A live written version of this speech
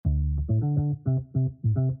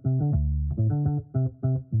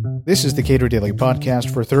This is the Cato Daily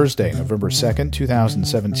Podcast for Thursday, November 2nd,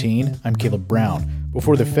 2017. I'm Caleb Brown.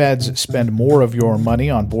 Before the feds spend more of your money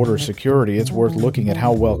on border security, it's worth looking at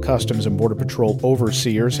how well Customs and Border Patrol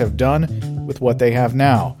overseers have done with what they have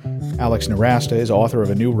now. Alex Nowrasteh is author of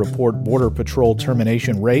a new report, Border Patrol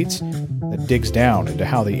Termination Rates, that digs down into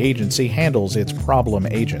how the agency handles its problem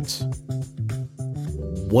agents.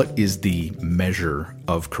 What is the measure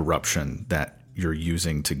of corruption that you're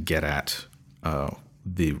using to get at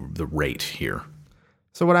the rate here?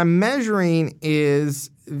 So what I'm measuring is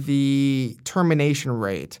the termination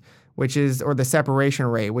rate, or the separation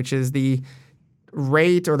rate, which is the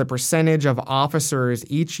rate or the percentage of officers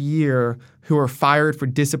each year who are fired for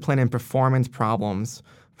discipline and performance problems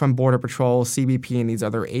from Border Patrol, CBP, and these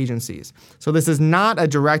other agencies. So this is not a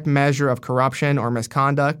direct measure of corruption or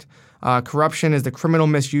misconduct. Corruption is the criminal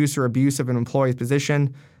misuse or abuse of an employee's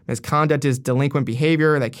position. Misconduct is delinquent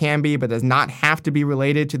behavior that can be but does not have to be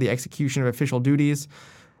related to the execution of official duties.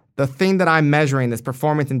 The thing that I'm measuring, this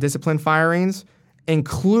performance and discipline firings,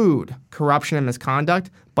 include corruption and misconduct,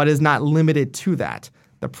 but is not limited to that.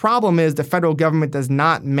 The problem is the federal government does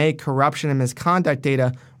not make corruption and misconduct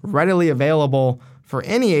data readily available for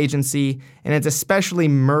any agency, and it's especially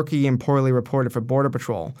murky and poorly reported for Border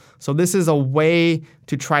Patrol. So this is a way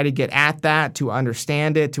to try to get at that, to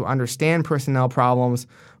understand it, to understand personnel problems,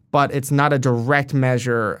 but it's not a direct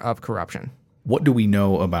measure of corruption. What do we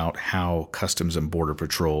know about how Customs and Border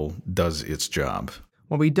Patrol does its job?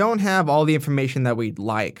 Well, we don't have all the information that we'd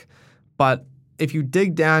like, but if you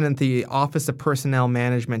dig down into the Office of Personnel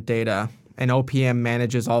Management data, and OPM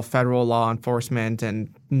manages all federal law enforcement and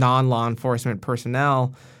non-law enforcement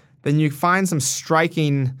personnel, then you find some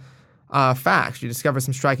striking facts. You discover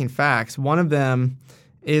some striking facts. One of them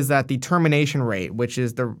is that the termination rate, which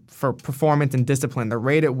is for performance and discipline, the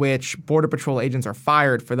rate at which Border Patrol agents are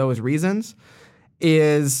fired for those reasons,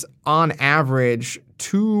 is on average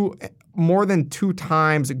more than 2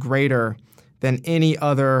 times greater than any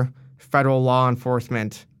other federal law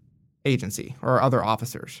enforcement agency or other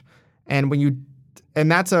officers. And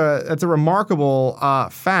that's a remarkable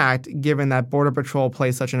fact, given that Border Patrol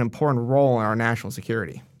plays such an important role in our national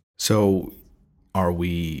security. So are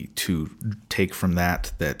we to take from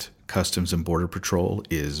that Customs and Border Patrol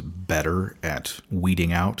is better at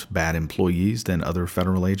weeding out bad employees than other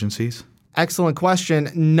federal agencies? Excellent question.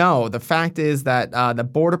 No. The fact is that the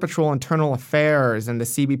Border Patrol Internal Affairs and the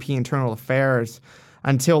CBP Internal Affairs,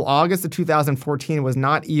 until August of 2014, was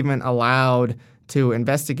not even allowed to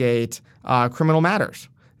investigate criminal matters.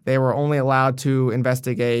 They were only allowed to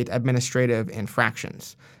investigate administrative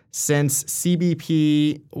infractions. Since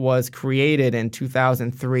CBP was created in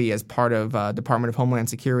 2003 as part of Department of Homeland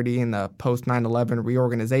Security in the post-9/11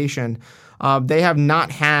 reorganization, they have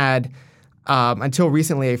not had, until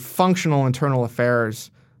recently, a functional internal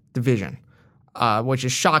affairs division, which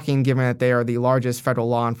is shocking given that they are the largest federal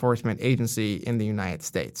law enforcement agency in the United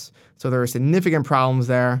States. So there are significant problems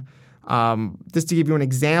there. Just to give you an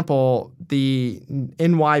example, the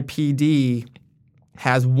NYPD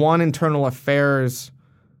has one internal affairs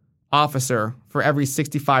officer for every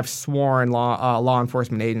 65 sworn law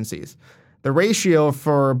enforcement agencies. The ratio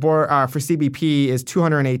for CBP is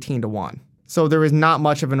 218 to 1. So there is not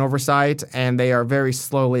much of an oversight, and they are very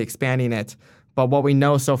slowly expanding it. But what we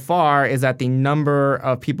know so far is that the number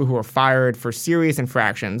of people who are fired for serious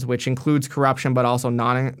infractions, which includes corruption but also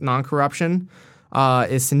non-corruption,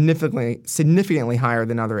 is significantly higher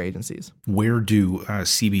than other agencies. Where do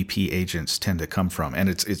CBP agents tend to come from? And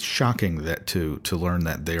it's shocking that to learn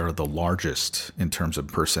that they are the largest in terms of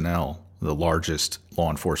personnel, the largest law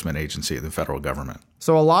enforcement agency of the federal government.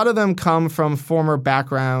 So a lot of them come from former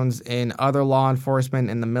backgrounds in other law enforcement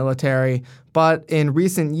in the military, but in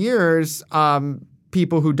recent years,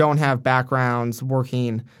 people who don't have backgrounds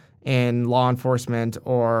working in law enforcement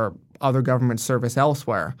or other government service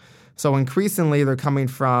elsewhere. So increasingly, they're coming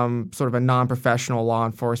from sort of a non-professional law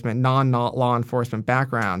enforcement, non-law enforcement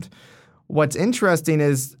background. What's interesting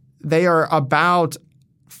is they are about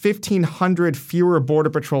 1,500 fewer Border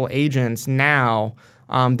Patrol agents now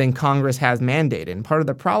than Congress has mandated. And part of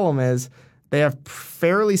the problem is they have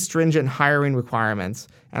fairly stringent hiring requirements,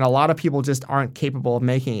 and a lot of people just aren't capable of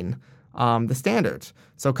making the standards.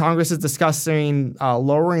 So Congress is discussing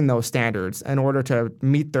lowering those standards in order to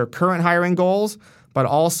meet their current hiring goals, but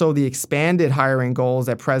also the expanded hiring goals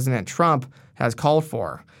that President Trump has called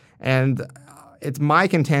for. And it's my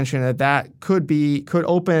contention that could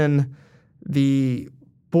open the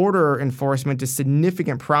border enforcement to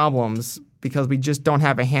significant problems because we just don't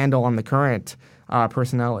have a handle on the current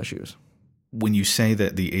personnel issues. When you say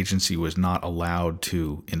that the agency was not allowed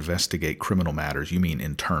to investigate criminal matters, you mean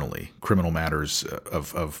internally, criminal matters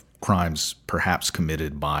of crimes perhaps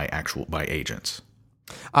committed by agents?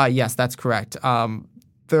 Yes, that's correct.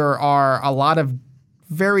 There are a lot of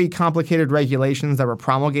very complicated regulations that were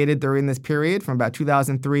promulgated during this period from about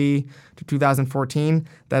 2003 to 2014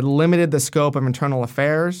 that limited the scope of internal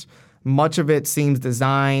affairs. Much of it seems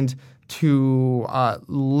designed to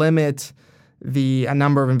limit a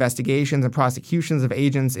number of investigations and prosecutions of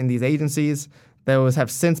agents in these agencies. Those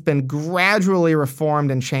have since been gradually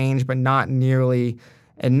reformed and changed, but not nearly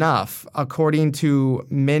enough. According to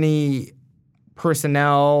many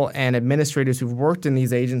personnel and administrators who've worked in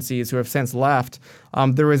these agencies who have since left,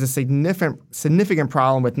 there is a significant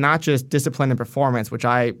problem with not just discipline and performance, which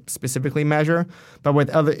I specifically measure, but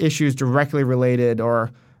with other issues directly related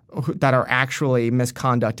or that are actually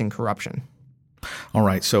misconduct and corruption. All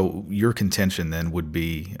right. So your contention then would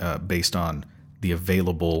be based on the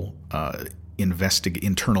available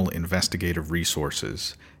internal investigative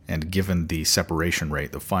resources, and given the separation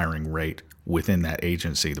rate, the firing rate within that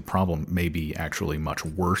agency, the problem may be actually much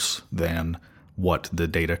worse than what the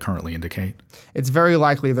data currently indicate? It's very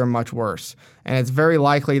likely they're much worse. And it's very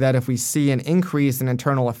likely that if we see an increase in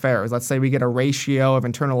internal affairs, let's say we get a ratio of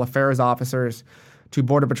internal affairs officers to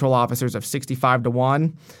Border Patrol officers of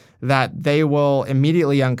 65-1, that they will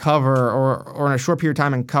immediately uncover or in a short period of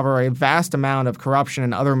time uncover a vast amount of corruption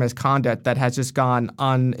and other misconduct that has just gone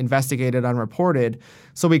uninvestigated, unreported.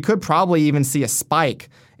 So we could probably even see a spike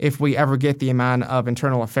if we ever get the amount of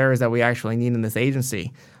internal affairs that we actually need in this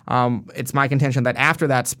agency. It's my contention that after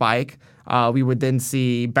that spike, we would then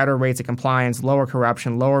see better rates of compliance, lower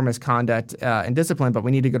corruption, lower misconduct, and discipline, but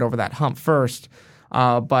we need to get over that hump first.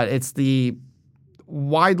 But it's the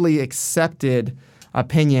widely accepted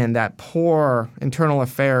opinion that poor internal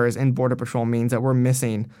affairs in Border Patrol means that we're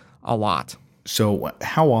missing a lot. So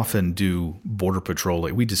how often do Border Patrol,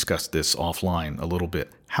 we discussed this offline a little bit,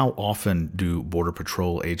 how often do Border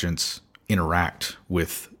Patrol agents interact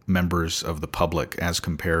with members of the public as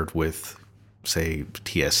compared with, say,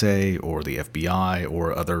 TSA or the FBI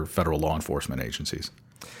or other federal law enforcement agencies?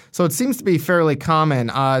 So it seems to be fairly common.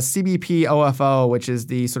 CBP OFO, which is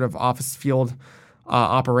the sort of office field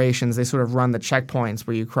operations, they sort of run the checkpoints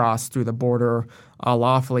where you cross through the border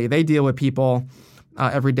lawfully. They deal with people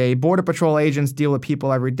every day. Border Patrol agents deal with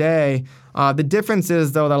people every day. The difference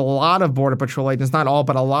is, though, that a lot of Border Patrol agents, not all,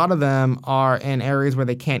 but a lot of them are in areas where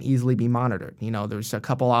they can't easily be monitored. You know, there's a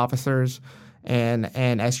couple officers in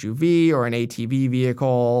an SUV or an ATV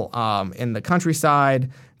vehicle in the countryside.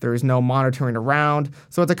 There is no monitoring around.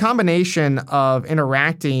 So it's a combination of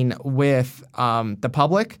interacting with the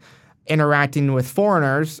public, interacting with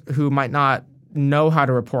foreigners who might not know how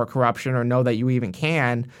to report corruption or know that you even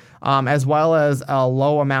can, as well as a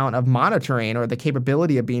low amount of monitoring or the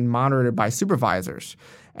capability of being monitored by supervisors.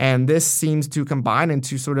 And this seems to combine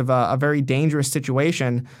into sort of a very dangerous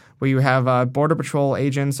situation where you have Border Patrol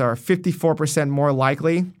agents are 54% more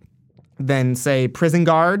likely than, say, prison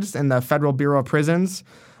guards in the Federal Bureau of Prisons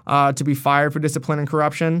to be fired for discipline and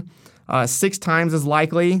corruption, 6 times as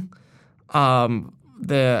likely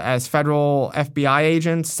as federal FBI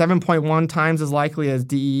agents, 7.1 times as likely as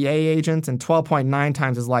DEA agents, and 12.9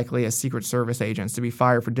 times as likely as Secret Service agents to be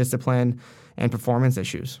fired for discipline and performance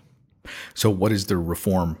issues. So what is the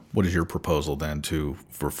reform? What is your proposal then to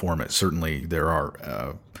reform it? Certainly there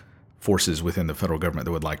are forces within the federal government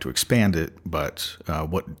that would like to expand it, but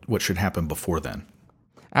what should happen before then?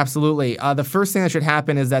 Absolutely. The first thing that should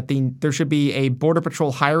happen is that there should be a Border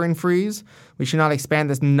Patrol hiring freeze. We should not expand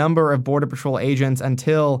this number of Border Patrol agents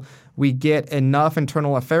until we get enough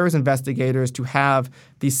internal affairs investigators to have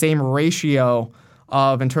the same ratio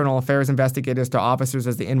of internal affairs investigators to officers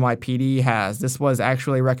as the NYPD has. This was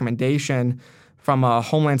actually a recommendation from a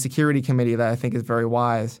Homeland Security Committee that I think is very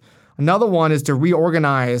wise. Another one is to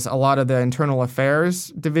reorganize a lot of the internal affairs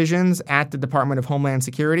divisions at the Department of Homeland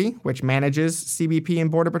Security, which manages CBP and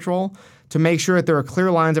Border Patrol, to make sure that there are clear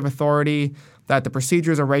lines of authority, that the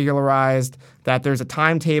procedures are regularized, that there's a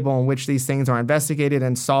timetable in which these things are investigated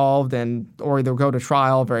and solved or either go to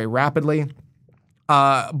trial very rapidly.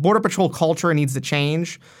 Border Patrol culture needs to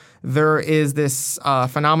change. There is this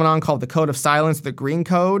phenomenon called the Code of Silence, the Green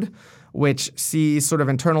Code, which sees sort of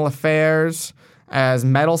internal affairs as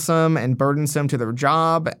meddlesome and burdensome to their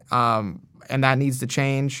job, and that needs to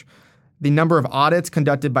change. The number of audits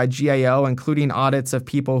conducted by GAO, including audits of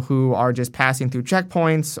people who are just passing through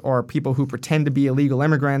checkpoints or people who pretend to be illegal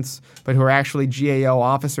immigrants but who are actually GAO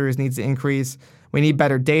officers, needs to increase. We need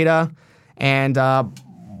better data. And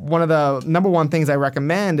one of the number one things I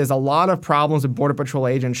recommend is a lot of problems with Border Patrol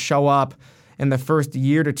agents show up in the first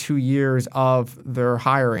year to 2 years of their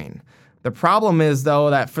hiring. The problem is,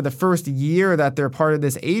 though, that for the first year that they're part of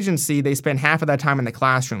this agency, they spend half of that time in the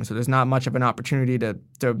classroom. So there's not much of an opportunity to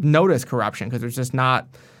notice corruption because there's just not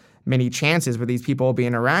many chances where these people will be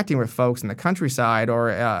interacting with folks in the countryside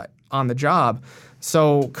or on the job.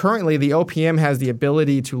 So currently, the OPM has the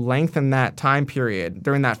ability to lengthen that time period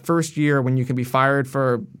during that first year when you can be fired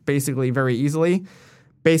for basically very easily,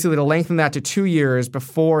 basically to lengthen that to 2 years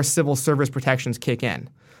before civil service protections kick in,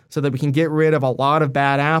 so that we can get rid of a lot of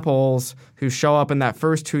bad apples who show up in that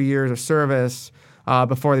first 2 years of service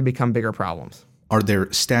before they become bigger problems. Are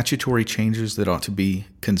there statutory changes that ought to be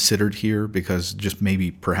considered here? Because just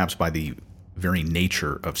maybe perhaps by the very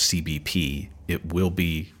nature of CBP, it will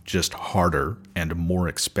be just harder and more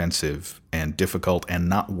expensive and difficult and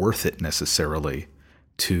not worth it necessarily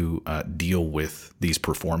to deal with these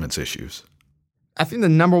performance issues. I think the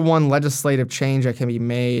number one legislative change that can be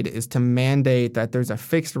made is to mandate that there's a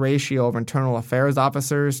fixed ratio of internal affairs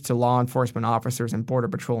officers to law enforcement officers in Border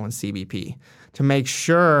Patrol and CBP to make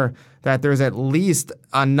sure that there's at least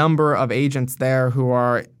a number of agents there who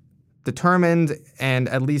are determined and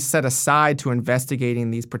at least set aside to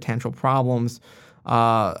investigating these potential problems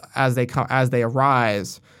as they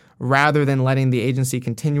arise, rather than letting the agency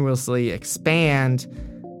continuously expand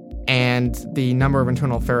and the number of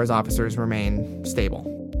internal affairs officers remain stable.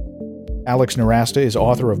 Alex Nowrasteh is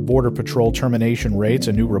author of Border Patrol Termination Rates,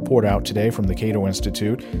 a new report out today from the Cato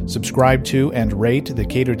Institute. Subscribe to and rate the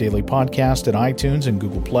Cato Daily Podcast at iTunes and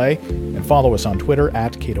Google Play, and follow us on Twitter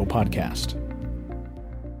at Cato Podcast.